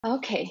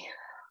Okay,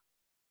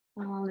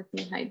 let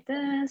me hide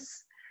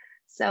this.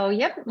 So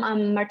yep,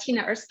 I'm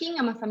Martina Erskine.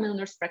 I'm a family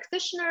nurse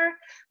practitioner.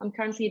 I'm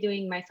currently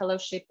doing my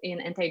fellowship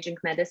in anti-aging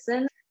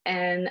medicine,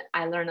 and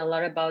I learned a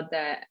lot about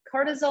the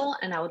cortisol,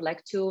 and I would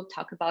like to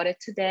talk about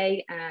it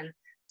today and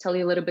tell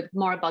you a little bit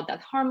more about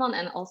that hormone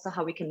and also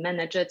how we can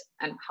manage it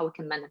and how we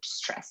can manage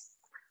stress.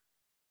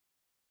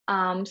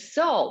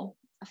 So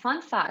a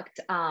fun fact,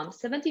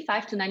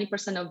 75 to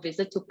 90% of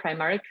visits to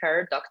primary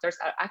care doctors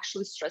are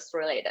actually stress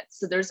related.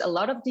 So there's a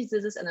lot of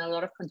diseases and a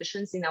lot of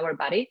conditions in our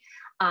body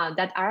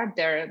that are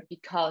there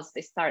because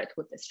they started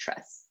with the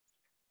stress.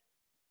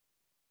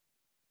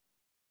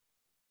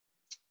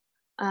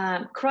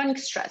 Chronic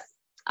stress.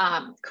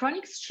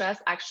 Chronic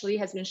stress actually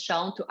has been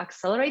shown to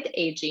accelerate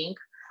aging,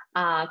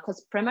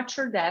 cause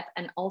premature death,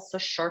 and also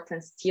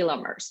shortens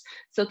telomeres.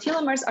 So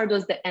telomeres are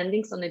the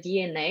endings on the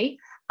DNA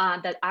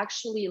that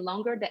actually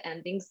longer the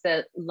endings,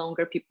 the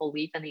longer people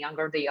live and the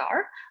younger they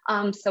are.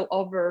 So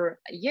over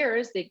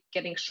years, they're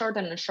getting shorter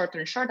and shorter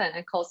and shorter, and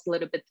it causes a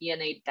little bit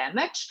DNA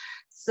damage.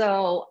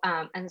 So,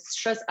 and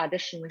stress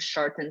additionally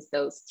shortens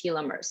those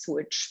telomeres,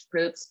 which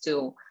proves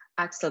to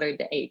accelerate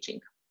the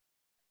aging.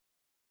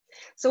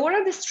 So what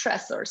are the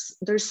stressors?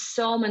 There's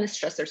so many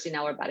stressors in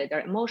our body. There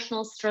are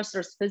emotional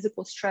stressors,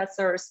 physical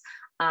stressors,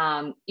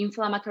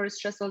 inflammatory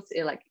stressors,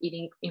 like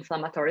eating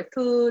inflammatory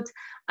food,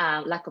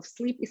 lack of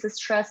sleep is a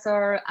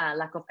stressor,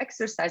 lack of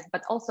exercise,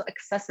 but also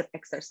excessive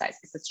exercise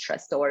is a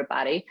stress to our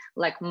body,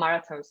 like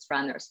marathon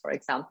runners, for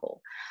example.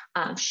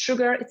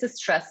 Sugar is a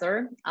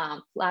stressor,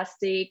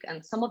 plastic,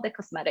 and some of the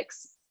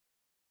cosmetics,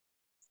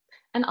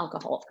 and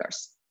alcohol, of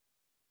course.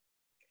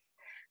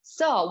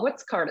 So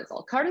what's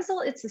cortisol?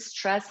 Cortisol is a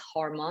stress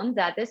hormone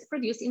that is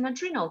produced in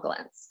adrenal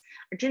glands.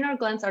 Adrenal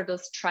glands are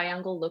those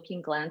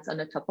triangle-looking glands on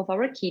the top of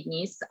our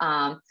kidneys.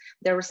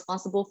 They're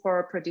responsible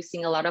for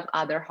producing a lot of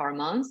other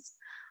hormones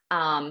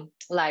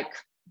like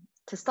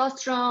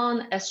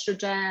testosterone,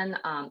 estrogen,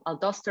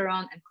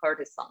 aldosterone, and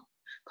cortisol.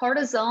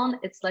 Cortisol,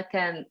 it's like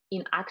an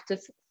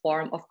inactive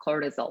form of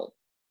cortisol.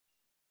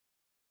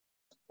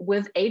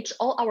 With age,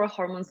 all our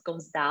hormones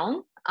goes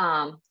down.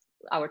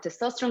 Our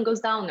testosterone goes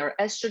down, our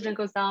estrogen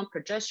goes down,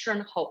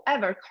 progesterone.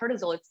 However,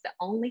 cortisol is the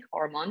only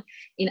hormone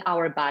in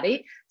our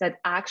body that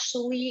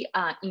actually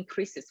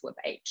increases with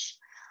age.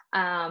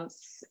 And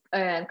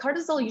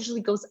cortisol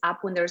usually goes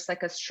up when there's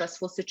like a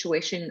stressful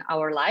situation in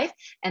our life.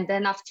 And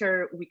then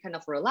after we kind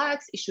of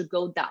relax, it should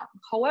go down.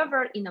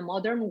 However, in a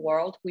modern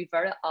world, we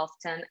very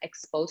often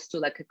exposed to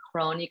like a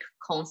chronic,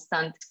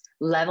 constant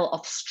level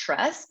of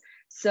stress.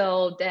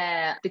 So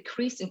the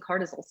decrease in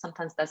cortisol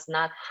sometimes does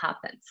not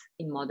happen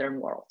in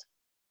modern world.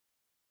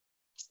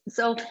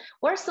 So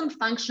what are some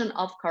function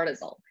of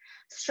cortisol?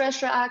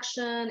 Stress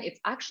reaction, it's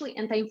actually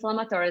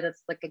anti-inflammatory.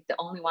 That's like the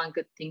only one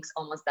good things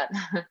almost that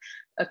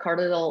a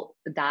cortisol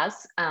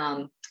does.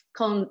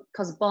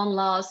 Cause bone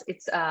loss,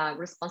 it's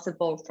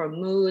responsible for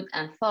mood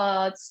and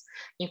thoughts,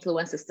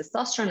 influences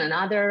testosterone and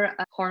other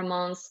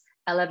hormones,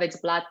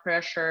 elevates blood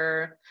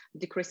pressure,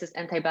 decreases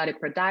antibody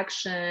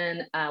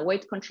production,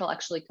 weight control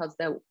actually causes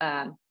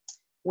the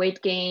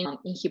weight gain,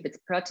 inhibits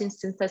protein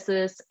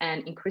synthesis,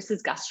 and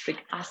increases gastric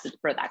acid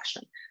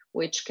production,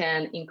 which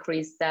can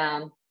increase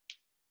the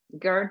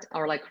GERD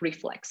or like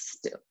reflex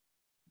too.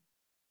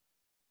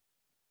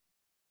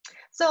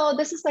 So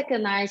this is like a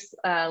nice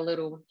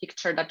little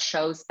picture that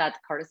shows that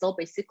cortisol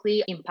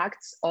basically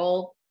impacts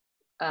all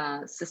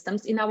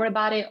systems in our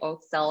body,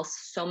 all cells,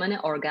 so many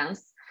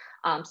organs.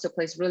 So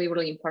plays really,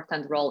 really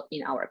important role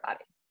in our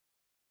body.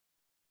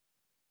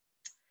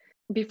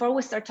 Before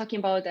we start talking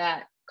about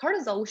that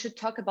cortisol, we should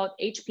talk about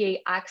HPA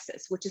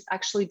axis, which is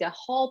actually the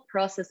whole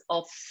process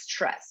of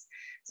stress.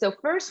 So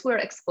first we're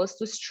exposed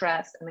to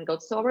stress and it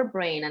goes to our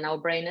brain, and our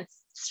brain is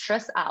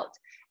stressed out.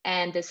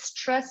 And the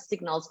stress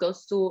signals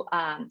goes to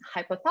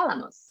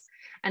hypothalamus.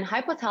 And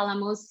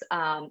hypothalamus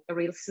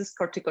releases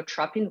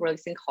corticotropin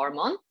releasing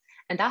hormone.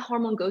 And that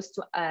hormone goes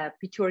to a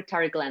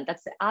pituitary gland.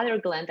 That's the other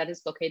gland that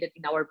is located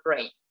in our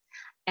brain.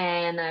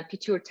 And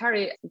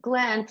pituitary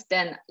gland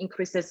then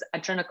increases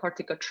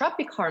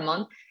adrenocorticotropic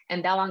hormone,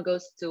 and that one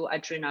goes to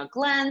adrenal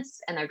glands,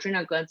 and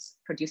adrenal glands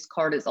produce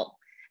cortisol.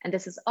 And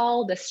this is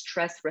all the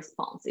stress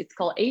response. It's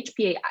called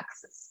HPA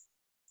axis.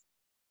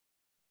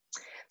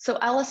 So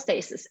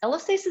allostasis.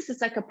 Allostasis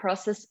is like a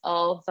process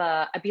of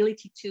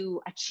ability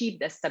to achieve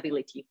the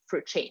stability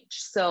through change.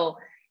 So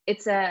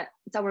it's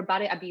our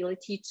body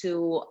ability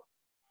to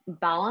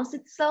balance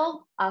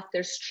itself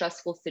after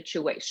stressful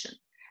situation.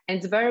 And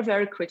it's very,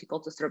 very critical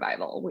to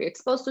survival. We're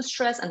exposed to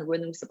stress and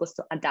we're supposed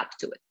to adapt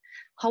to it.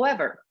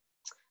 However,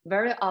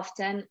 very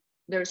often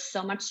there's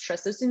so much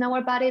stresses in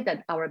our body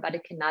that our body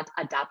cannot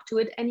adapt to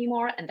it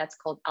anymore. And that's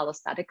called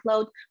allostatic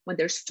load. When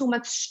there's too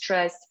much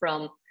stress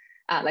from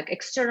like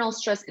external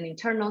stress and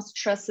internal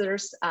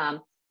stressors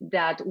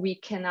that we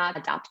cannot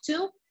adapt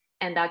to,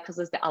 and that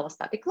causes the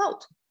allostatic load.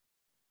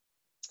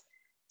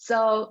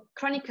 So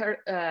chronic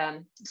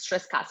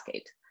stress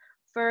cascade.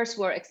 First,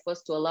 we're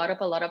exposed to a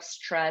lot of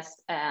stress.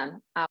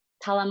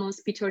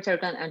 thalamus, pituitary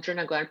gland, and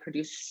adrenal gland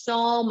produce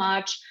so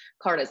much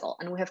cortisol,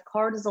 and we have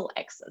cortisol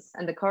excess,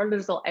 and the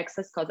cortisol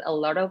excess causes a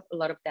lot of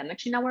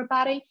damage in our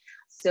body.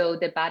 So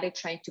the body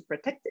trying to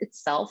protect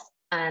itself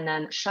and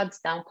then shuts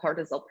down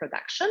cortisol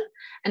production,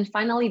 and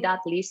finally that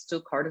leads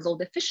to cortisol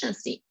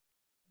deficiency,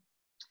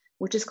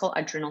 which is called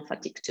adrenal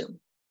fatigue too.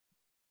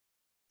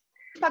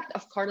 Impact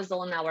of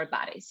cortisol in our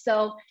body.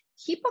 So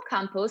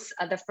hippocampus,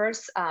 the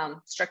first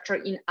structure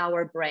in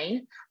our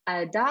brain,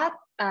 that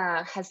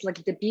has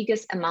like the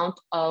biggest amount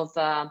of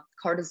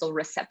cortisol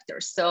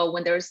receptors. So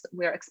when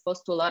we're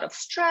exposed to a lot of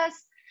stress,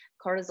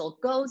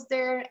 cortisol goes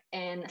there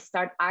and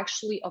start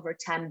actually over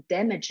time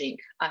damaging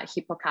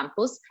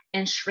hippocampus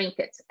and shrink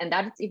it. And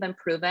that is even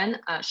proven,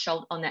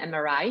 shown on the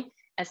MRI,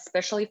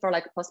 especially for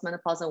like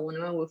postmenopausal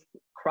women with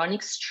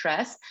chronic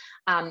stress.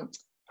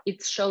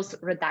 It shows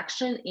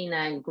reduction in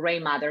a gray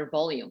matter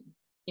volume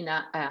in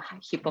a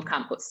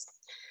hippocampus.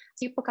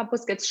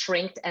 Hippocampus gets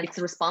shrinked and it's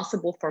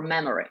responsible for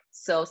memory.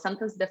 So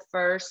sometimes the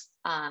first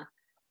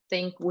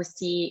thing we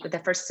see, the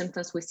first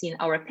symptoms we see in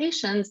our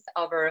patients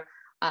over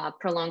a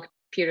prolonged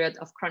period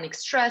of chronic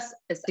stress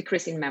is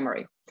decrease in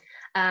memory.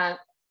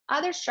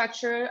 Other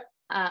structure,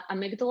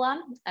 amygdala.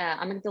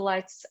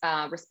 Amygdala is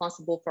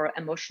responsible for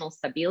emotional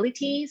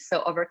stability.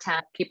 So over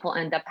time, people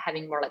end up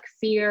having more like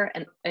fear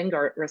and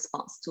anger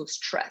response to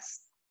stress.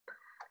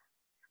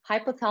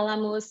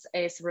 Hypothalamus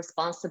is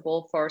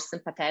responsible for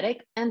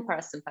sympathetic and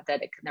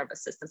parasympathetic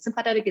nervous system.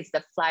 Sympathetic is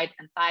the flight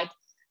and fight.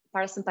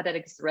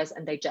 Parasympathetic is rest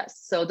and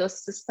digest. So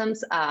those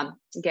systems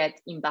get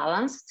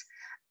imbalanced,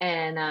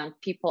 and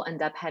people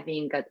end up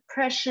having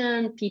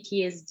depression,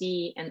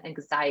 PTSD, and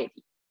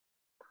anxiety.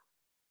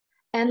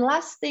 And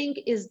last thing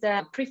is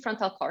the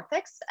prefrontal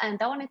cortex, and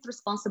that one is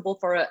responsible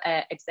for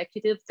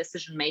executive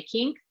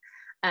decision-making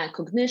and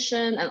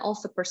cognition and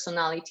also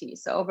personality.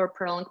 So over a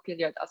prolonged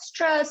period of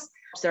stress,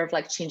 observe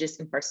like changes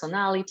in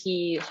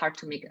personality, hard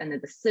to make any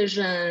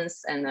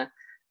decisions, and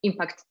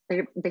impact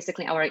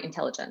basically our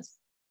intelligence.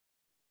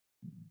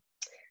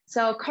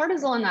 So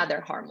cortisol and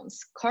other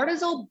hormones.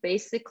 Cortisol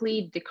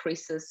basically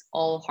decreases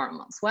all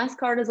hormones. Once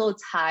cortisol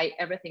is high,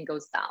 everything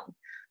goes down.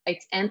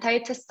 It's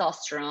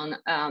anti-testosterone,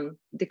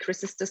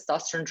 decreases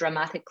testosterone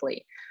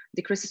dramatically,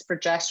 decreases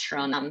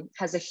progesterone,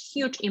 has a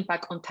huge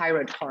impact on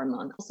thyroid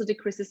hormone, also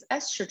decreases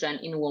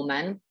estrogen in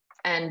women,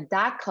 and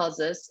that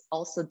causes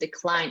also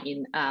decline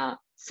in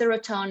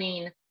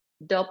serotonin,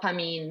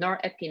 dopamine,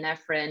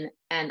 norepinephrine,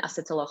 and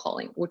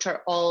acetylcholine, which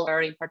are all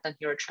very important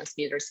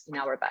neurotransmitters in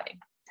our body.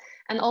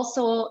 And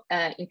also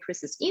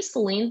increases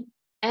insulin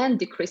and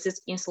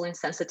decreases insulin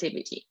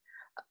sensitivity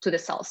to the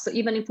cells. So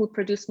even if we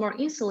produce more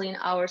insulin,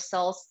 our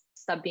cells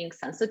stop being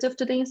sensitive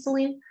to the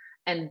insulin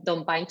and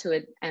don't bind to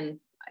it, and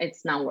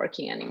it's not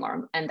working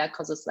anymore. And that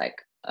causes like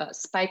a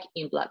spike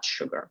in blood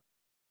sugar.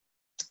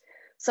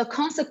 So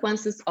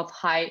consequences of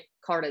high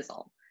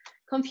cortisol.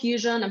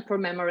 Confusion and poor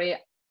memory,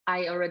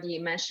 I already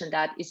mentioned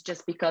that is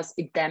just because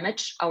it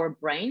damaged our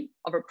brain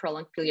over a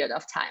prolonged period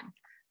of time.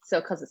 So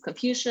it causes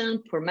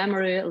confusion, poor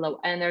memory, low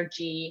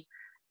energy,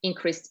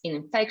 increased in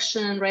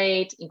infection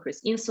rate,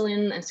 increased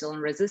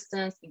insulin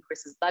resistance,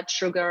 increases blood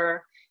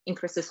sugar,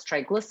 increases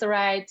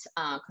triglycerides,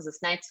 causes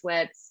night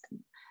sweats,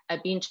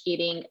 binge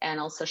eating, and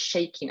also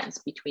shakiness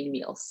between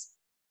meals.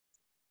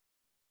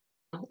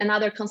 And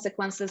other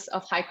consequences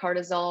of high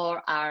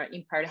cortisol are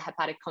impaired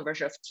hepatic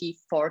conversion of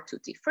T4 to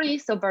T3.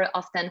 So very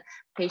often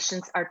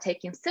patients are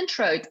taking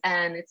Synthroid,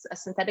 and it's a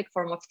synthetic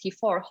form of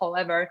T4.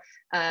 However,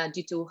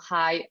 due to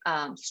high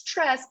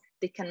stress,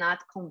 they cannot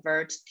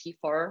convert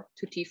T4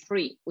 to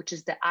T3, which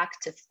is the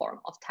active form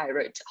of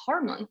thyroid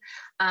hormone.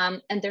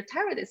 And their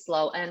thyroid is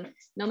low. And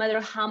no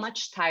matter how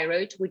much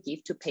thyroid we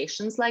give to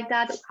patients like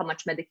that, how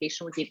much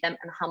medication we give them,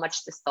 and how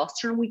much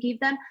testosterone we give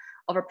them,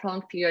 over a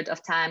prolonged period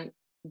of time,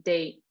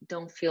 they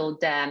don't feel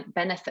the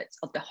benefits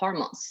of the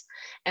hormones.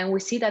 And we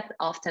see that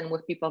often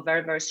with people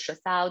very, very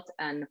stressed out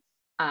and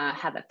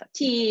have a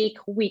fatigue,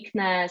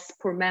 weakness,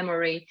 poor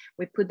memory.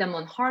 We put them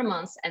on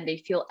hormones and they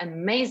feel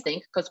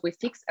amazing because we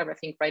fix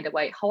everything right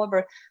away.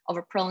 However, over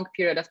a prolonged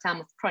period of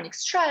time of chronic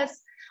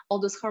stress, all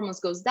those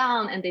hormones goes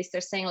down and they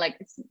start saying like,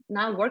 it's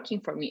not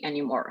working for me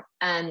anymore.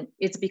 And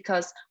it's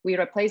because we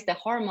replace the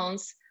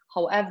hormones.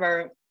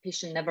 However,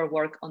 patient never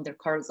work on their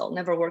cortisol,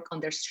 never work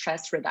on their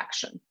stress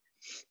reduction.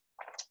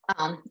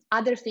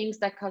 Other things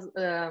that cause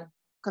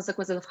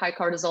consequences of high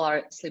cortisol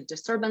are sleep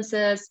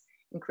disturbances,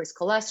 increased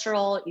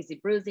cholesterol, easy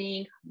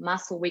bruising,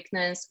 muscle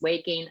weakness,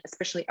 weight gain,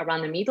 especially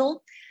around the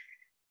middle,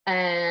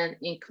 and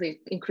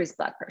increased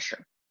blood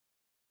pressure.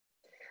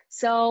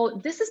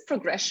 So this is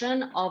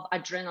progression of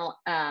adrenal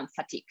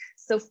fatigue.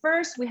 So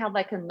first we have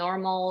like a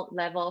normal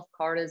level of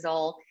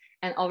cortisol,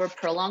 and over a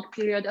prolonged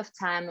period of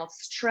time of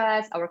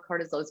stress, our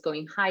cortisol is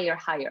going higher,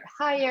 higher,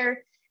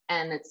 higher,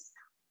 and it's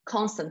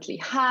constantly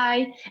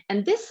high.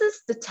 And this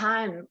is the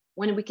time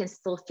when we can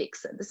still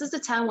fix it. This is the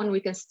time when we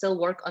can still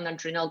work on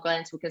adrenal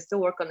glands. We can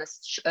still work on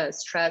the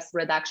stress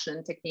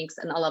reduction techniques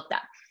and all of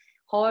that.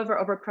 However,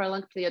 over a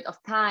prolonged period of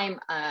time,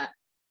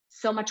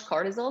 so much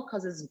cortisol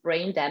causes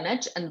brain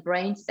damage, and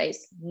brain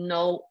says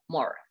no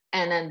more.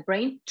 and then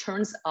brain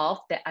turns off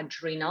the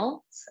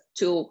adrenals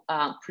to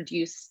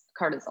produce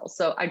cortisol.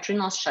 So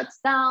adrenal shuts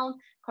down,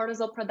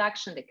 cortisol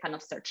production, they kind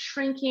of start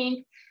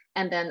shrinking.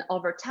 And then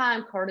over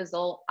time,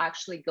 cortisol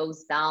actually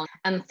goes down.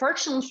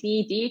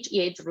 Unfortunately,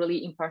 DHEA is a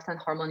really important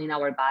hormone in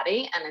our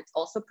body, and it's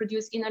also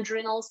produced in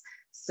adrenals.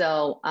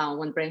 So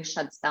when brain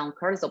shuts down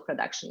cortisol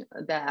production,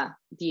 the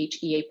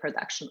DHEA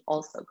production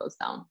also goes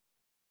down.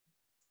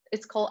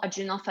 It's called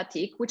adrenal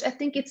fatigue, which I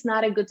think it's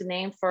not a good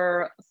name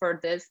for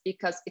this,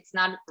 because it's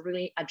not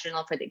really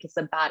adrenal fatigue, it's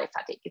a body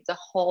fatigue. It's a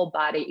whole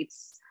body.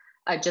 It's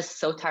just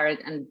so tired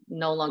and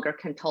no longer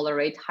can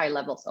tolerate high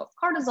levels of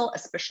cortisol,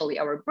 especially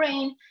our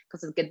brain,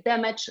 because it gets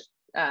damaged,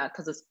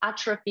 because it's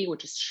atrophy,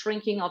 which is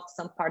shrinking of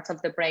some parts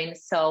of the brain.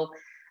 So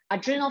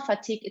adrenal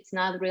fatigue, it's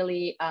not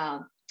really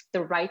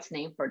the right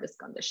name for this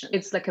condition.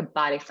 It's like a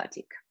body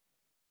fatigue.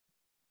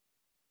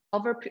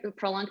 Over a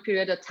prolonged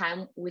period of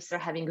time, we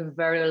start having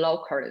very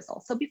low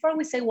cortisol. So before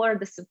we say what are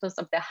the symptoms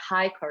of the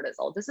high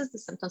cortisol, this is the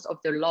symptoms of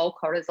the low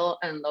cortisol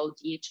and low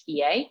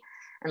DHEA,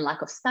 and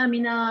lack of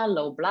stamina,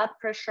 low blood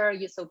pressure.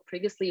 So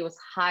previously it was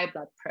high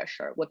blood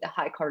pressure with the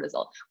high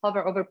cortisol.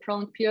 However, over a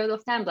prolonged period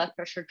of time, blood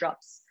pressure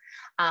drops.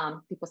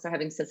 People start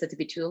having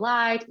sensitivity to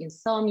light,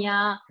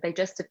 insomnia,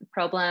 digestive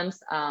problems,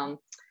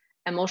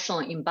 emotional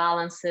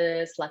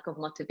imbalances, lack of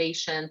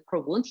motivation,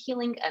 poor wound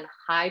healing, and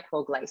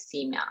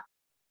hypoglycemia.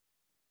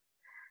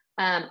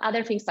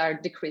 Other things are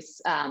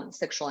decreased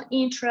sexual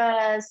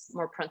interest,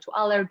 more prone to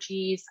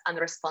allergies,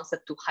 unresponsive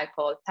to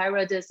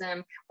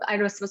hypothyroidism.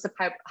 Unresponsive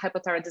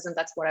hypothyroidism,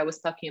 that's what I was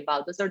talking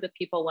about. Those are the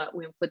people when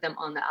we put them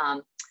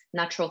on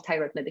natural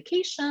thyroid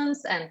medications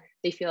and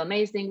they feel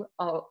amazing,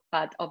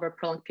 but over a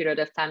prolonged period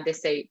of time, they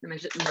say the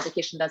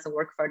medication doesn't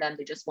work for them.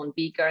 They just want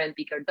bigger and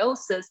bigger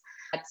doses.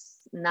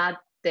 That's not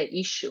the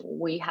issue.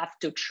 We have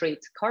to treat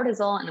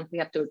cortisol and we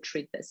have to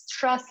treat the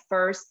stress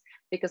first,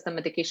 because the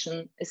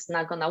medication is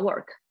not gonna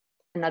work.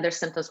 Another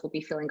symptoms will be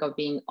feeling of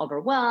being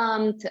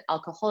overwhelmed,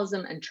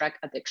 alcoholism, and drug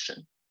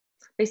addiction.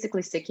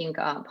 Basically seeking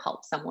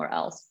help somewhere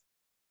else.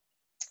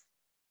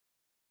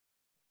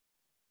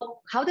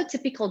 How the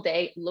typical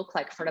day look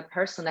like for the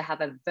person that have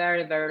a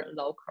very, very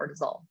low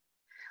cortisol?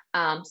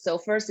 So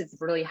first, it's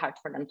really hard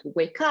for them to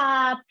wake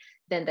up.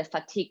 Then the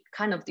fatigue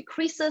kind of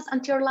decreases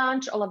until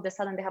lunch. All of a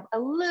sudden, they have a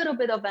little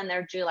bit of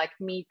energy, like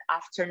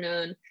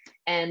mid-afternoon,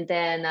 and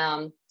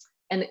then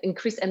and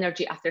increased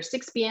energy after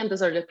 6 p.m.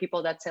 Those are the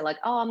people that say like,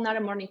 oh, I'm not a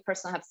morning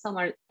person, I have so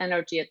much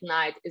energy at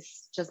night.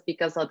 It's just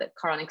because of the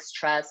chronic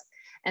stress.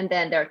 And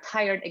then they're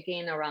tired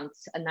again around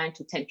 9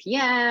 to 10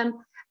 p.m.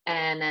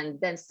 And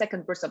then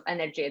second burst of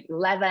energy at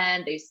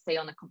 11, they stay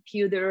on a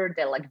computer,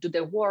 they like do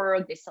their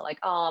work. They say like,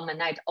 oh, I'm a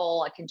night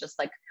owl, I can just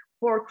like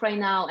work right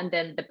now. And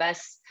then the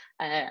best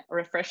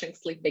refreshing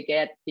sleep they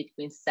get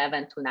between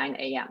 7 to 9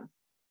 a.m.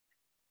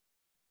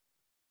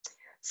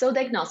 So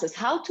diagnosis,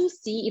 how to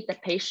see if the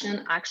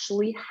patient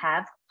actually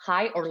have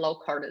high or low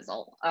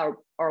cortisol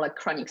or like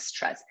chronic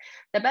stress.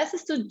 The best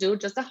is to do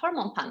just a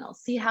hormone panel,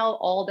 see how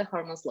all the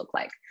hormones look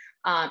like.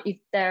 If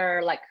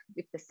they're like,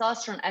 if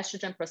testosterone,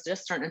 estrogen,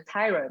 progesterone, and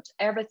thyroid,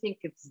 everything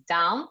is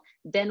down,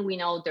 then we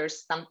know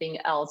there's something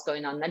else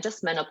going on, not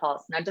just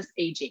menopause, not just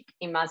aging.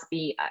 It must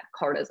be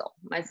cortisol,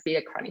 must be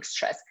a chronic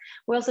stress.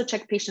 We also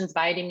check patients'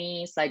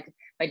 vitamins like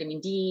vitamin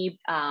D,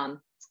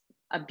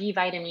 B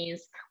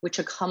vitamins, which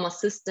are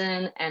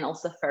homocysteine and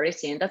also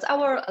ferritin. That's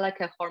our like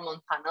a hormone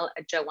panel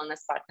at J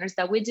Wellness Partners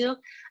that we do.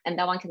 And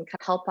that one can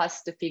help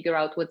us to figure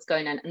out what's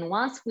going on. And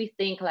once we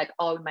think like,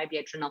 oh, it might be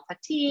adrenal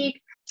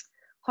fatigue,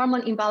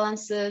 hormone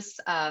imbalances,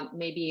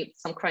 maybe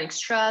some chronic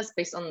stress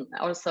based on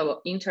also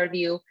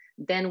interview,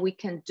 then we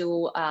can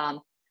do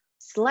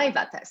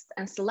saliva test.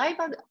 And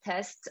saliva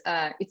test,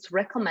 it's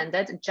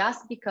recommended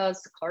just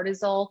because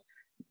cortisol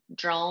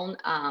drawn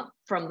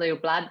from their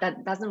blood,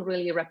 that doesn't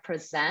really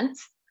represent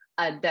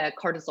the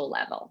cortisol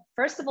level.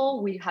 First of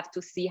all, we have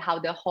to see how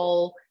the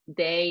whole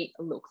day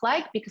look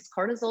like, because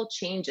cortisol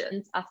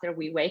changes after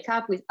we wake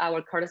up. With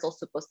our cortisol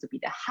supposed to be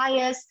the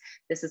highest.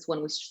 This is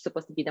when we're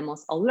supposed to be the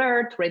most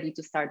alert, ready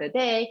to start the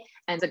day.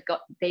 And the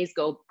days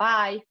go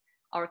by,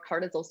 our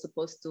cortisol is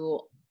supposed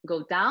to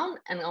go down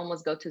and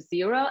almost go to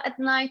 0 at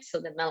night. So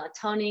the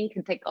melatonin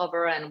can take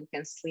over and we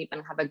can sleep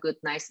and have a good,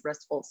 nice,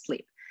 restful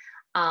sleep.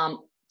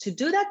 To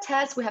do that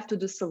test, we have to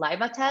do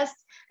saliva test.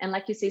 And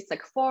like you say, it's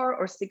like 4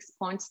 or 6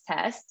 points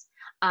test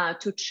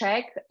to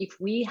check if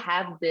we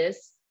have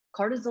this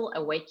cortisol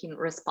awakening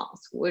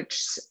response,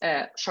 which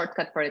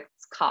shortcut for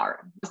it's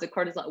CAR. What does the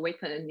cortisol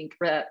awakening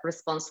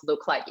response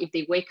look like? If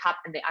they wake up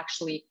and they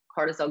actually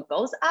cortisol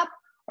goes up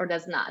or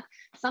does not.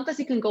 Sometimes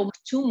it can go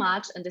too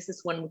much, and this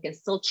is when we can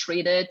still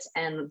treat it,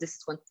 and this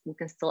is when we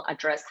can still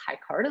address high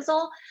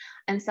cortisol.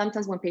 And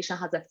sometimes when patient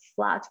has a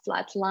flat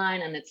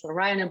line and it's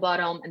right in the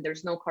bottom and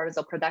there's no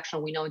cortisol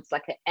production, we know it's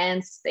like an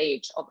end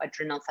stage of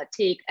adrenal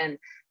fatigue. And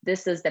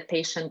this is the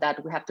patient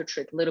that we have to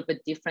treat a little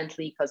bit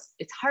differently because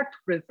it's hard to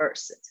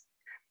reverse it.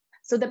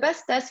 So the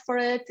best test for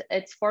it,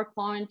 it's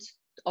 4-point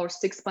or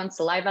 6-point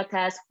saliva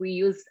test. We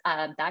use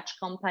a Dutch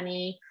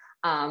company.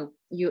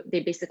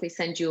 They basically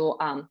send you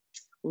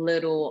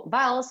little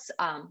vials.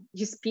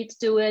 You speed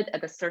to it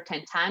at a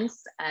certain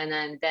times,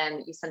 and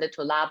then you send it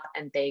to a lab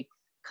and they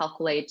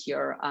calculate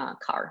your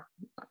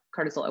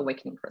cortisol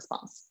awakening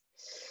response.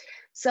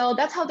 So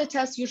that's how the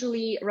test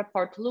usually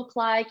report look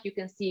like. You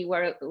can see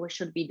where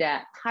should be the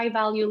high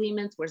value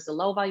limits, where's the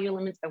low value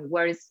limits, and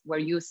where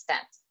you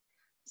stand.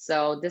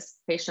 So this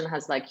patient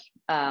has like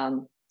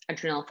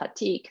adrenal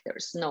fatigue.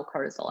 There's no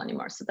cortisol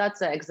anymore. So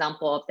that's an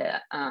example of the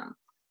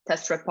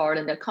test report,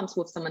 and that comes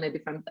with so many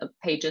different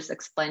pages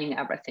explaining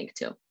everything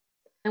too.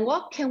 And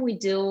what can we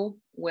do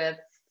with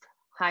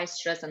high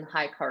stress and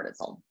high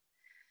cortisol?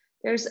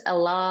 There's a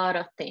lot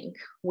of things.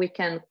 We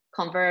can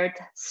convert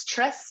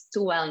stress to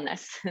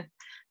wellness. I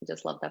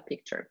just love that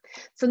picture.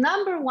 So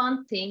number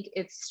one thing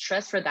is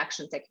stress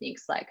reduction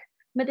techniques like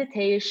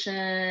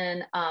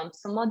meditation,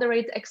 some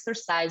moderate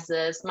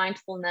exercises,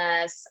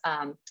 mindfulness,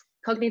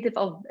 cognitive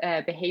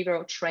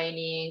behavioral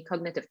training,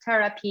 cognitive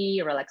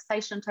therapy,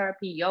 relaxation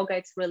therapy, yoga,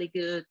 it's really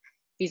good,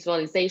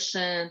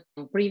 visualization,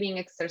 breathing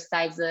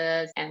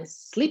exercises, and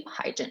sleep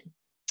hygiene.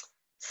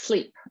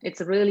 Sleep,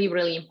 it's really,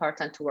 really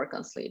important to work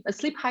on sleep. A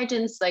sleep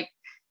hygiene is like,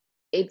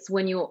 it's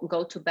when you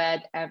go to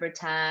bed every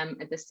time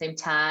at the same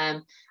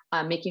time,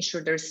 making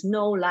sure there's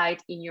no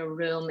light in your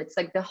room. It's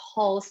like the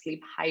whole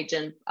sleep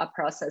hygiene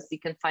process. You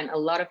can find a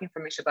lot of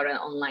information about it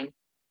online.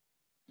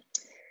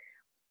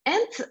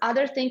 And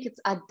other thing,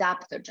 it's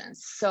adaptogens.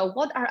 So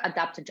what are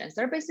adaptogens?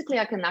 They're basically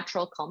like a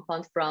natural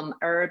compound from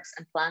herbs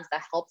and plants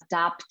that help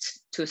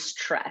adapt to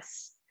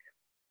stress.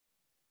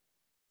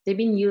 They've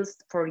been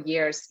used for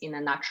years in a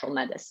natural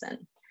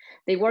medicine.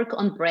 They work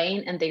on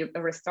brain and they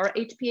restore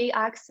HPA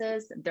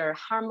axis. They're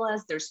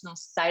harmless. There's no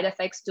side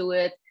effects to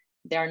it.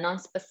 They're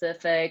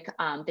non-specific.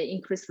 They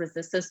increase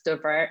resistance to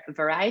a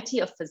variety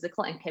of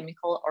physical and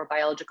chemical or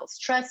biological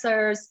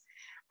stressors,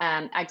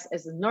 acts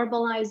as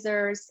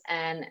normalizers,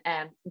 and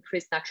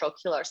increase natural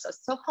killers.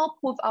 So help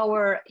with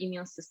our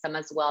immune system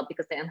as well,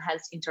 because they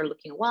enhance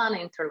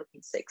interleukin-1 and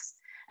interleukin-6.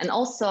 And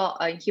also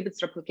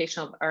inhibits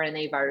replication of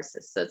RNA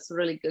viruses. So it's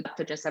really good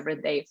to just every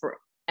day for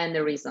any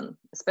reason,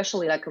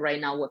 especially like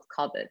right now with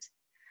COVID.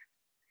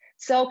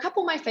 So a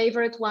couple of my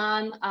favorite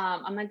one,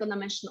 I'm not gonna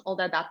mention all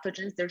the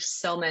adaptogens, there's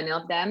so many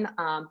of them,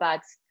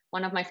 but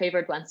one of my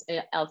favorite ones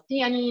is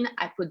L-theanine.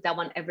 I put that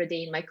one every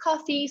day in my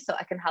coffee so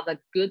I can have a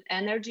good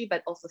energy,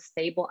 but also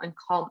stable and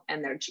calm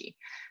energy.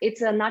 It's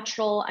a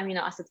natural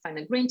amino acid found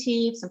in green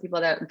tea. Some people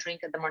that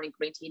drink at the morning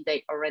green tea,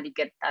 they already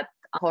get that.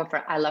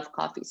 However, I love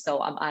coffee, so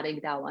I'm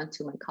adding that one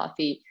to my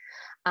coffee.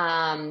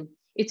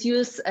 It's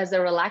used as a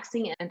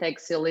relaxing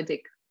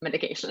anti-anxiolytic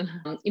medication.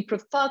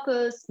 Improve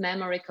focus,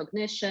 memory,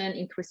 cognition,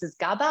 increases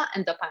GABA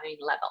and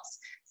dopamine levels.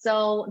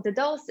 So the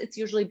dose, it's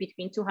usually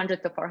between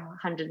 200 to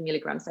 400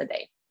 milligrams a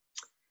day.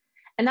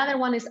 Another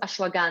one is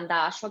ashwagandha.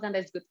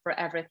 Ashwagandha is good for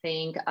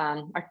everything.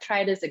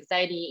 Arthritis,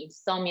 anxiety,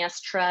 insomnia,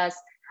 stress.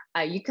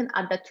 You can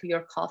add that to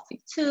your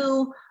coffee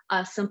too.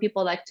 Some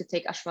people like to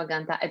take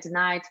ashwagandha at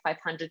night,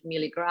 500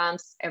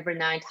 milligrams every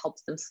night,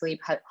 helps them sleep,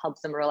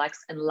 helps them relax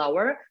and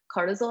lower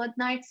cortisol at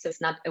night. So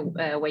it's not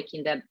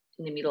waking them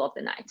in the middle of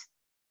the night.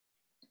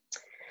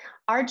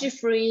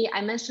 RG-free,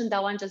 I mentioned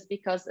that one just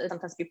because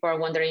sometimes people are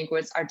wondering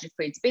what's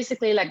RG-free. It's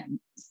basically like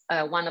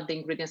one of the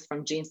ingredients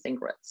from ginseng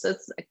root. So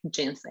it's like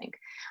ginseng.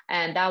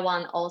 And that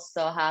one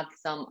also has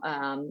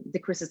some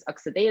decreases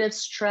oxidative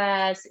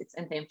stress. It's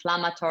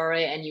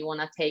anti-inflammatory, and you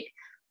wanna take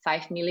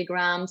 5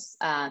 milligrams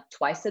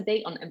twice a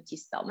day on empty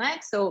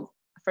stomach. So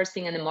first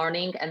thing in the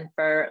morning and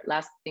for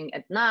last thing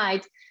at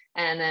night.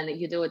 And then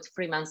you do it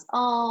 3 months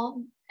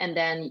on, and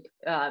then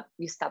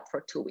you stop for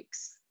 2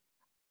 weeks.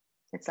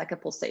 It's like a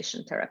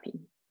pulsation therapy.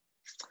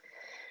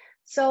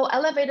 So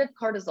elevated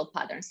cortisol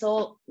pattern.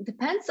 So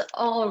depends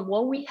on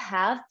what we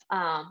have.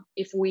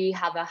 If we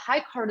have a high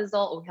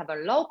cortisol, or we have a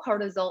low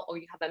cortisol, or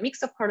you have a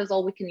mix of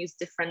cortisol, we can use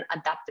different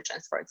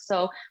adaptogens for it.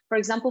 So for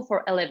example,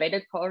 for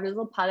elevated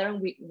cortisol pattern,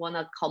 we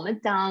wanna calm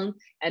it down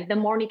at the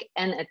morning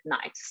and at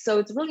night. So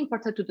it's really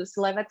important to do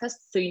saliva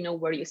tests so you know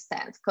where you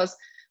stand. Because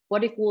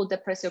what if we'll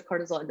depress your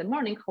cortisol in the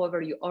morning?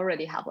 However, you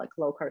already have like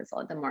low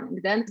cortisol in the morning.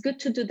 Then it's good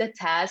to do the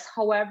test.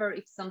 However,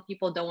 if some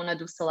people don't want to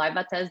do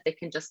saliva tests, they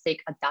can just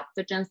take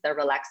adaptogens that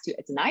relax you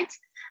at night,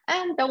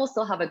 and that will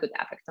still have a good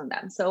effect on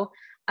them. So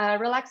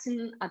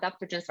relaxing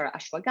adaptogens are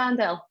ashwagandha,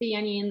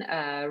 L-theanine,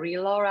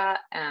 Relora,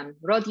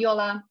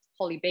 rhodiola,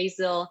 holy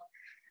basil,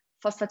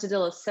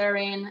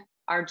 phosphatidylserine,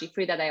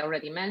 RG-free that I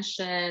already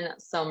mentioned,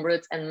 some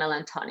roots, and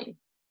melatonin.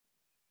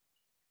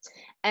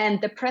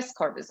 And depress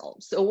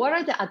cortisol. So what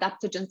are the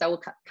adaptogens that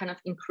will kind of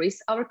increase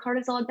our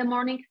cortisol in the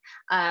morning?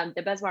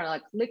 The best one are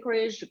like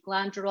licorice,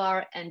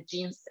 glandular, and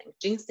ginseng.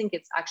 Ginseng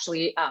is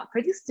actually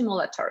pretty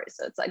stimulatory.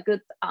 So it's like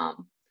good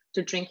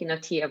to drink in a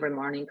tea every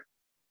morning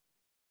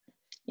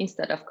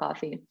instead of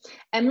coffee.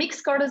 And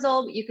mixed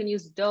cortisol, you can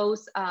use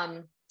those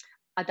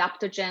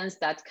adaptogens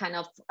that kind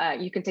of,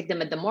 you can take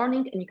them at the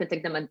morning and you can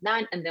take them at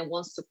night, and then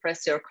won't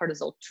suppress your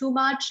cortisol too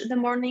much in the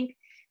morning.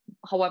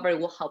 However, it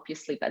will help you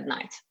sleep at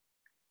night.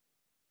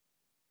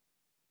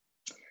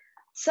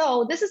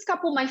 So this is a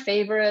couple of my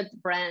favorite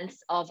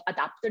brands of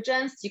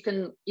adaptogens.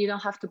 You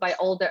don't have to buy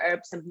all the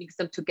herbs and mix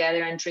them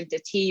together and drink the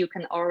tea. You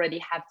can already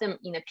have them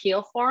in a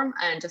pill form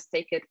and just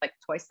take it like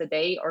twice a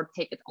day or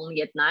take it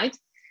only at night.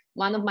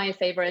 One of my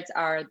favorites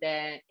are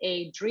the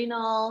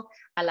Adrenal.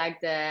 I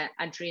like the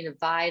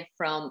Adrenavide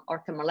from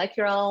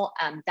Orthomolecular.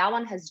 That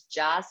one has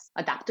just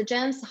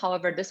adaptogens.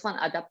 However, this one,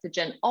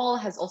 Adaptogen All,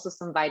 has also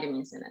some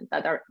vitamins in it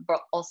that are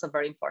also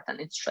very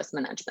important in stress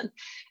management.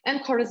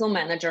 And Cortisol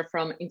Manager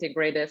from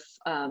Integrative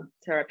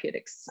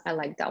Therapeutics. I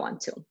like that one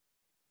too.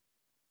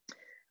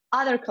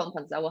 Other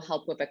compounds that will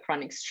help with a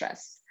chronic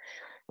stress.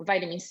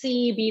 Vitamin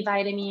C, B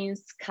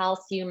vitamins,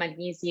 calcium,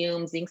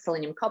 magnesium, zinc,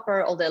 selenium,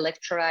 copper, all the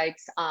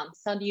electrolytes,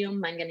 sodium,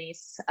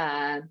 manganese,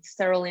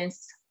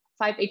 sterolins,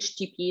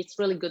 5-HTP. It's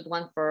a really good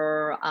one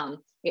for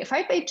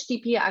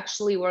 5-HTP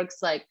actually works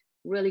like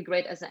really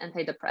great as an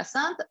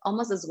antidepressant,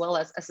 almost as well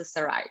as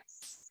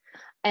SSRIs.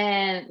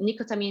 And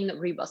nicotinamide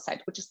riboside,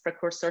 which is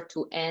precursor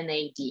to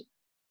NAD.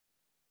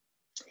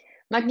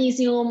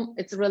 Magnesium,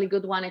 it's a really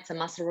good one. It's a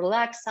muscle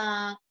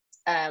relaxant.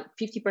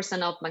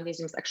 50% of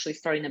magnesium is actually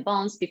stored in the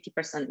bones,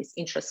 50% is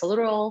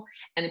intracellular,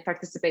 and it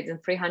participates in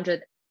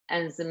 300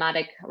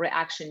 enzymatic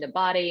reaction in the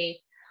body,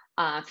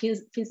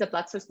 feeds the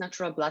blood, so it's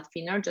natural blood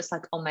thinner, just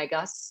like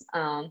omegas,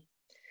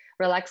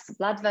 relaxes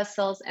blood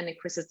vessels, and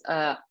increases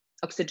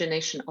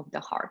oxygenation of the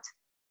heart.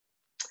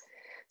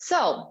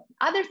 So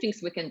other things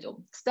we can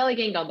do. Stellate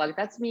ganglion block,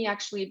 that's me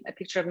actually, a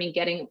picture of me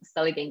getting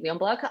stellate ganglion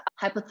block.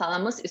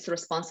 Hypothalamus is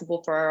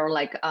responsible for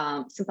like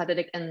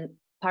sympathetic and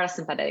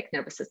parasympathetic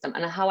nervous system.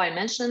 And how I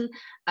mentioned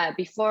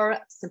before,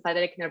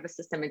 sympathetic nervous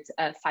system, it's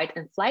a fight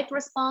and flight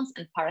response,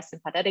 and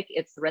parasympathetic,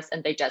 it's rest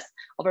and digest.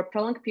 Over a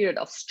prolonged period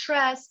of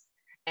stress,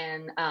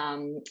 and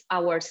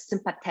our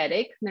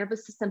sympathetic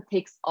nervous system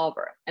takes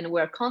over, and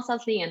we're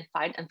constantly in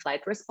fight and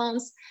flight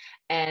response.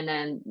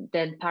 And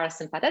then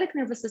parasympathetic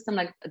nervous system,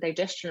 like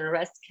digestion and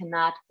rest,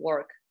 cannot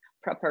work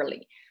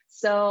properly.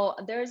 So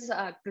there's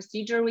a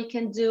procedure we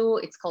can do.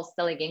 It's called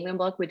stellate ganglion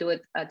block. We do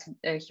it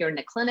here in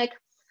the clinic.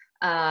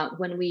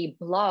 When we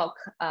block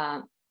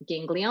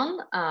ganglion,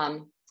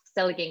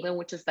 stellate ganglion,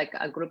 which is like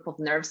a group of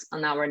nerves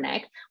on our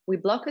neck, we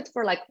block it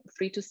for like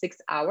 3 to 6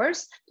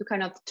 hours to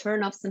kind of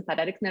turn off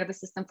sympathetic nervous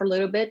system for a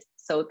little bit,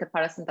 so the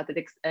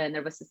parasympathetic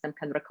nervous system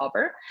can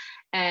recover.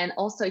 And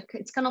also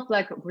it's kind of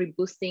like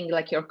reboosting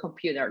like your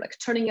computer, like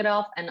turning it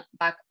off and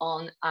back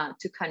on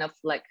to kind of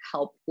like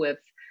help with,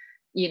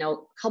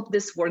 help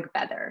this work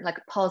better, like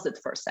pause it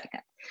for a second.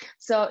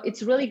 So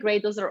it's really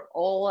great. Those are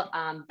all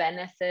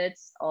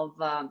benefits of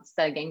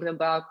stellate ganglion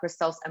block,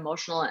 crystals,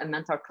 emotional and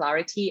mental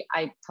clarity.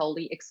 I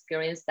totally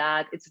experienced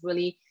that.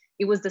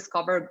 It was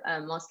discovered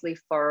mostly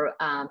for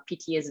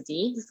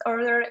PTSD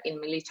disorder in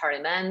military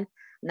men.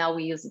 Now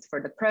we use it for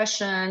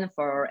depression,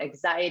 for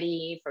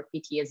anxiety, for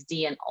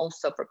PTSD, and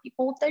also for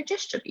people with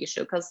digestion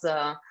issue, because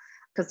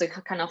it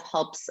kind of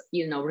helps,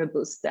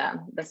 reboost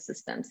the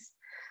systems.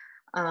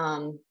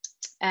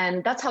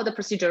 And that's how the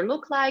procedure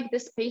looked like.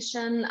 This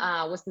patient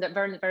was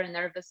very, very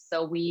nervous.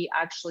 So we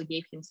actually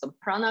gave him some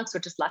Pronox,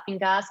 which is laughing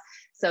gas.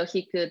 So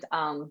he could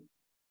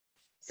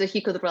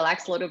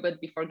relax a little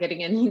bit before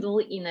getting a needle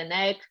in the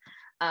neck.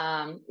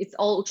 It's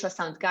all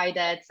ultrasound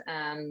guided.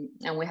 And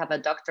we have a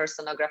doctor,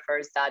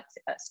 sonographers that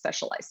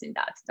specialize in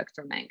that,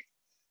 Dr. Meng.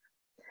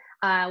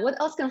 What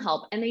else can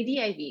help? NAD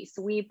IV.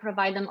 So we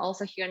provide them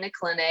also here in the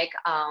clinic.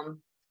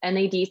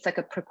 NAD is like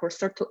a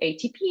precursor to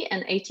ATP,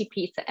 and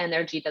ATP is the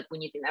energy that we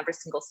need in every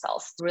single cell.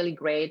 It's really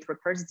great,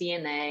 repairs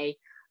DNA,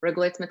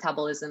 regulates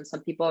metabolism.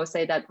 Some people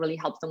say that really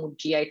helps them with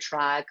GI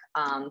tract,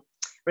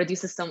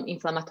 reduces some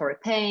inflammatory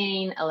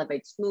pain,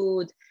 elevates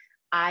mood.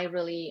 I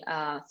really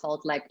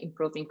felt like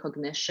improving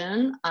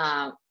cognition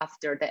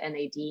after the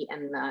NAD,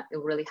 and it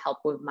really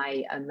helped with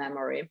my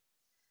memory.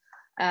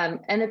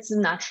 And it's a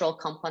natural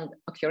compound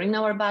occurring in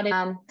our body.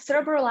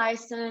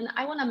 Cerebrolysine,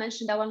 I want to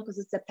mention that one because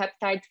it's a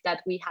peptide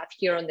that we have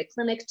here in the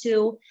clinic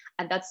too.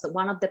 And that's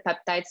one of the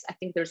peptides. I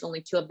think there's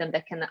only 2 of them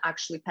that can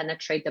actually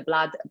penetrate the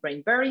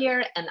blood-brain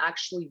barrier and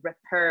actually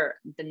repair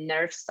the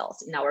nerve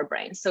cells in our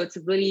brain. So it's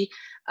really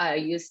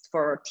used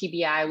for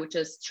TBI, which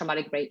is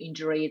traumatic brain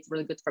injury. It's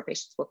really good for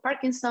patients with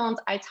Parkinson's,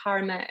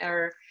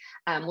 Alzheimer's,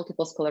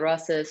 multiple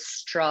sclerosis,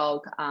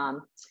 stroke.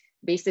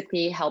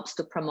 Basically helps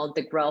to promote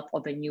the growth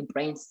of the new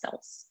brain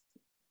cells.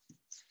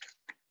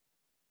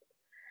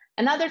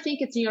 Another thing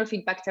is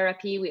neurofeedback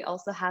therapy. We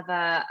also have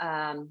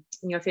a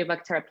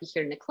neurofeedback therapy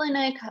here in the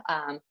clinic.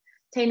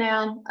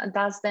 Tana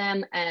does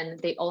them, and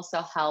they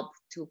also help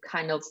to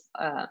kind of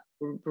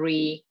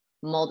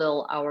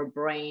remodel our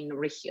brain,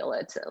 reheal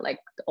it, like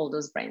all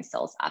those brain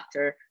cells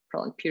after a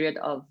prolonged period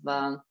of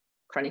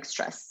chronic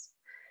stress.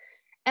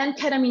 And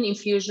ketamine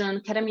infusion.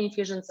 Ketamine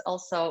infusion is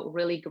also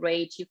really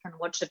great. You can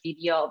watch a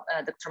video of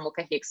Dr.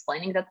 Mulcahy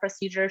explaining that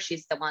procedure.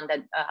 She's the one that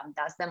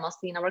does them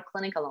mostly in our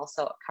clinic, and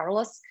also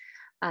Carlos,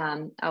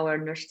 our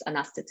nurse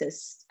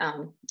anesthetist.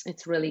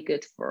 It's really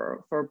good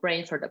for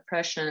brain, for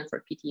depression,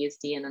 for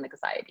PTSD, and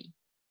anxiety.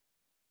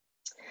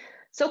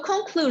 So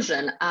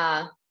conclusion,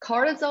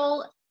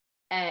 cortisol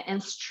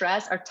and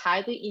stress are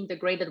tightly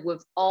integrated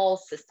with all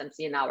systems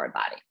in our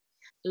body.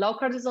 Low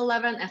cortisol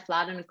level and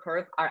flattened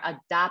curve are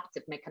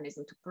adaptive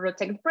mechanisms to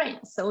protect the brain.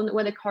 So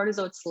when the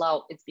cortisol is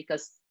low, it's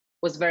because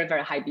it was very,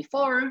 very high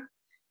before,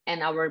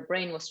 and our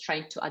brain was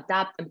trying to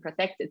adapt and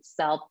protect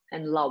itself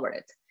and lower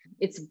it.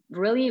 It's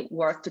really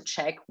worth to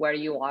check where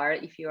you are,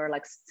 if you are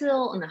like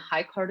still on a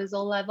high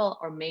cortisol level,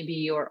 or maybe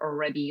you're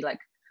already like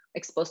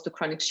exposed to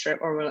chronic stress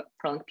over a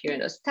prolonged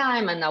period of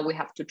time, and now we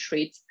have to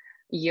treat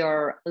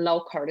your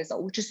low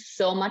cortisol, which is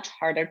so much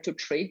harder to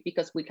treat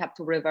because we have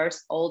to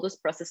reverse all those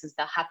processes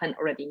that happen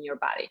already in your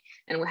body.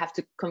 And we have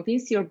to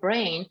convince your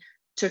brain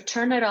to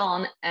turn it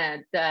on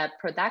the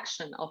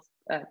production of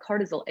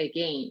cortisol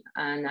again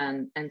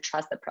and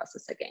trust the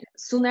process again.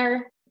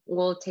 Sooner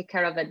we'll take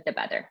care of it, the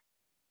better.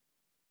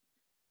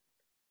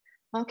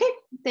 Okay,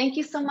 thank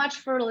you so much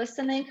for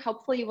listening.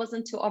 Hopefully it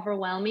wasn't too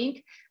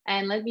overwhelming.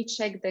 And let me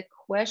check the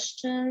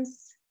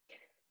questions.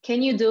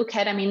 Can you do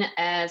ketamine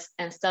and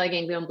stellate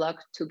ganglion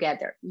block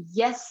together?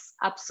 Yes,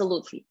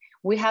 absolutely.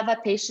 We have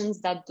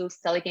patients that do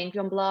stellate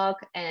ganglion block,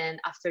 and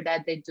after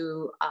that they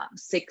do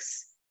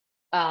 6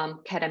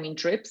 ketamine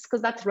drips,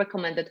 because that's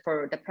recommended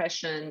for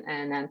depression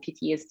and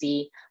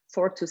PTSD,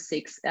 4 to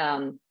 6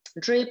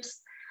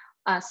 drips.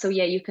 So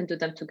yeah, you can do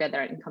them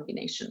together in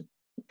combination.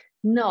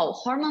 No,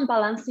 hormone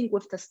balancing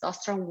with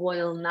testosterone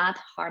will not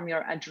harm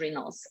your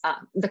adrenals.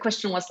 The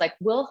question was like,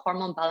 will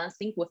hormone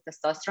balancing with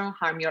testosterone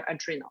harm your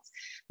adrenals?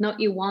 No,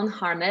 it won't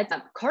harm it.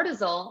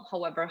 Cortisol,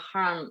 however,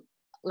 harm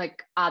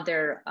like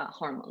other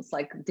hormones,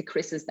 like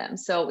decreases them.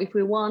 So if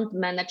we want to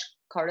manage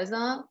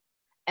cortisol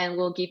and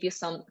we'll give you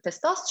some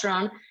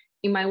testosterone,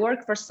 it might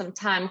work for some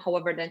time.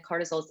 However, then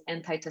cortisol is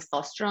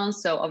anti-testosterone.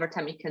 So over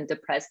time, it can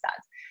depress that.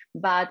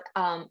 But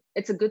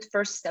it's a good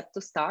first step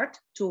to start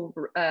to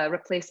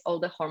replace all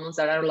the hormones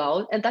that are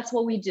low. And that's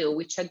what we do.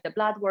 We check the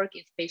blood work.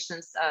 If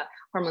patients'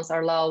 hormones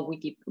are low,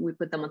 we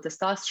put them on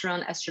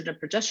testosterone, estrogen,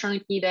 progesterone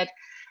if needed,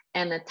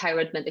 and a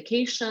thyroid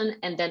medication.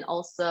 And then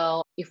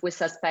also, if we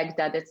suspect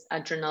that it's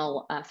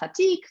adrenal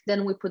fatigue,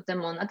 then we put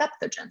them on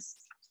adaptogens.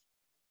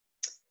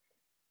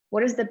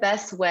 What is the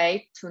best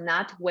way to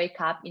not wake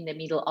up in the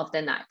middle of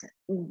the night?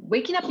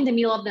 Waking up in the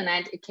middle of the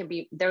night,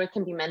 there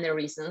can be many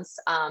reasons.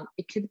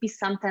 It could be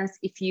sometimes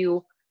if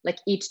you like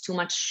eat too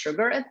much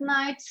sugar at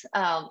night,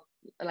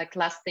 like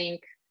last thing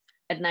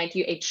at night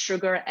you ate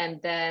sugar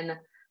and then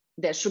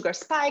the sugar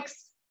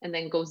spikes and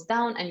then goes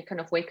down and you kind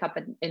of wake up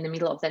in the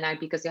middle of the night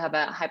because you have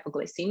a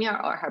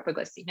hypoglycemia or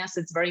hyperglycemia. So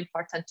it's very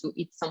important to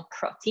eat some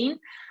protein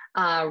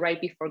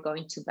right before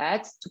going to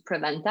bed to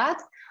prevent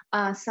that.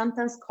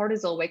 Sometimes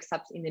cortisol wakes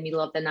up in the middle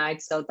of the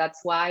night. So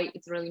that's why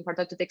it's really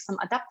important to take some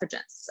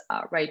adaptogens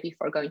right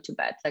before going to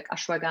bed, like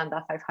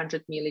ashwagandha,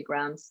 500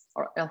 milligrams,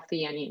 or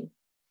L-theanine.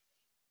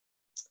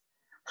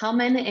 How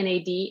many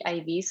NAD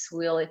IVs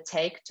will it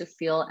take to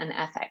feel an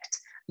effect?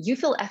 You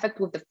feel effect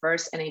with the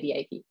first NAD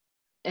IV.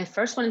 The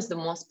first one is the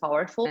most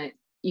powerful.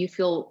 You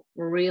feel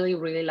really,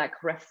 really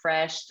like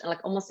refreshed, like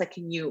almost like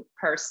a new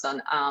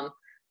person.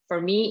 For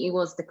me, it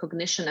was the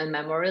cognition and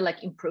memory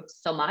like improved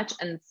so much.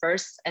 And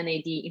first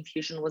NAD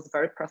infusion was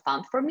very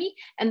profound for me.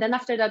 And then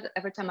after that,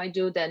 every time I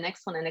do the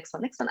next one,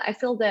 I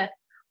feel the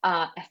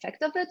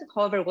effect of it.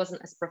 However, it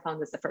wasn't as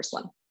profound as the first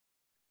one.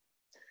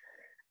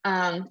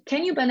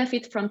 Can you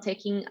benefit from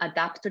taking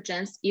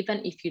adaptogens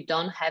even if you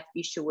don't have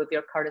issue with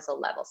your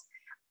cortisol levels?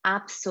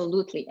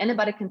 Absolutely.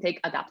 Anybody can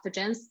take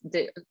adaptogens.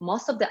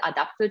 Most of the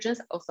adaptogens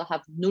also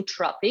have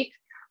nootropic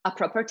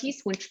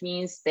properties, which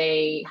means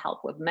they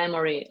help with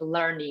memory,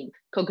 learning,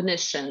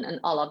 cognition,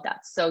 and all of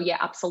that. So yeah,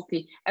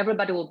 absolutely.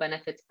 Everybody will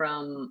benefit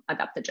from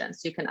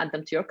adaptogens. You can add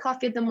them to your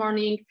coffee in the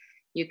morning.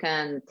 You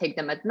can take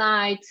them at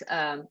night.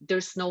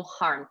 There's no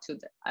harm to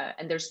them,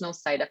 and there's no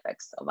side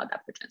effects of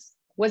adaptogens.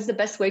 What's the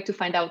best way to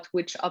find out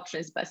which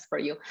option is best for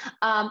you?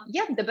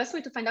 Yeah, the best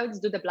way to find out is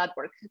do the blood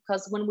work,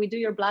 because when we do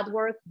your blood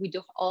work, we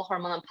do all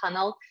hormonal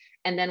panel,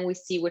 and then we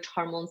see which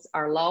hormones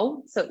are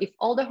low. So if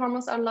all the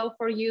hormones are low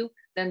for you,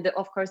 then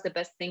of course the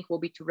best thing will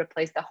be to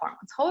replace the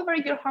hormones. However,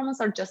 if your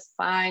hormones are just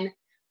fine,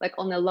 like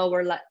on a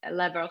lower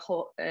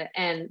level,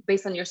 and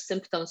based on your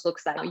symptoms,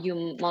 looks like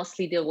you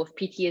mostly deal with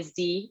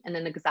PTSD and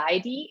then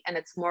anxiety, and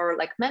it's more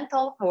like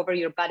mental. However,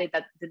 your body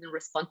that didn't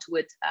respond to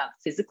it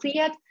physically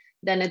yet,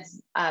 then it's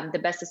the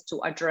best is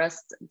to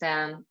address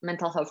the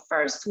mental health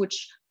first,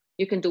 which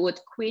you can do it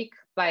quick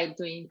by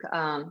doing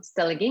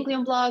stellate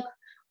ganglion block,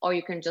 or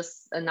you can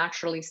just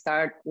naturally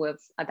start with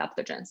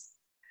adaptogens.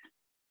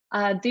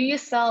 Do you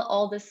sell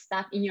all this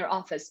stuff in your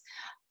office?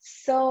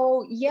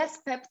 So yes,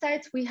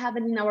 peptides, we have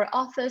it in our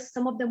office.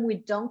 Some of them we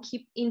don't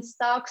keep in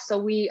stock. So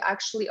we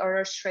actually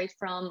order straight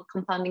from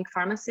compounding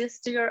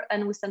pharmacists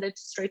and we send it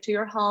straight to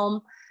your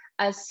home.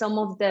 As some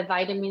of the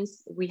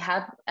vitamins we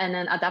have, and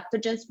then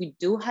adaptogens we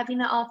do have in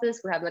the office.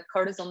 We have like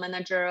cortisol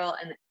management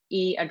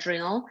and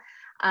adrenal.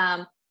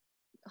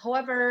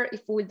 However,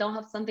 if we don't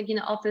have something in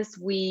the office,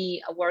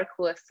 we work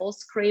with full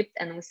script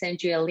and we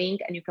send you a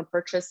link and you can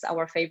purchase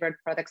our favorite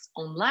products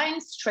online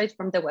straight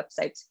from the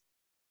website.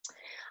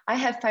 I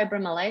have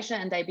fibromyalgia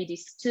and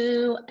diabetes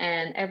too,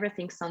 and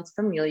everything sounds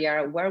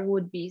familiar. Where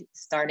would be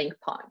starting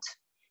point?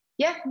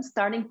 Yeah,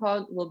 starting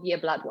point will be a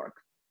blood work.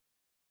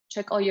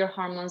 Check all your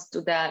hormones,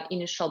 do the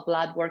initial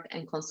blood work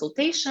and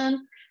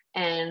consultation,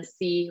 and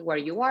see where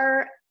you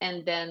are,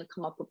 and then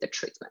come up with the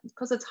treatment.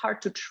 Because it's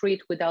hard to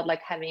treat without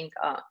like having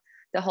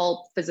the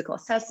whole physical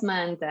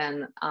assessment.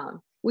 And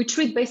we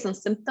treat based on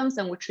symptoms,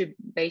 and we treat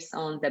based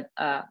on the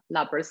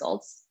lab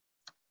results.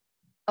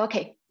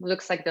 Okay,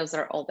 looks like those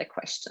are all the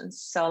questions.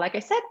 So like I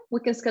said, we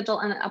can schedule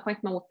an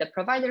appointment with the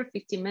provider,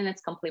 15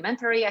 minutes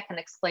complimentary. I can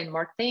explain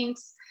more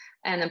things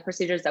and the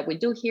procedures that we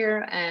do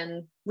here,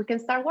 and we can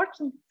start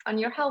working on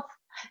your health.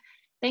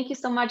 Thank you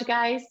so much,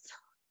 guys.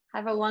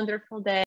 Have a wonderful day.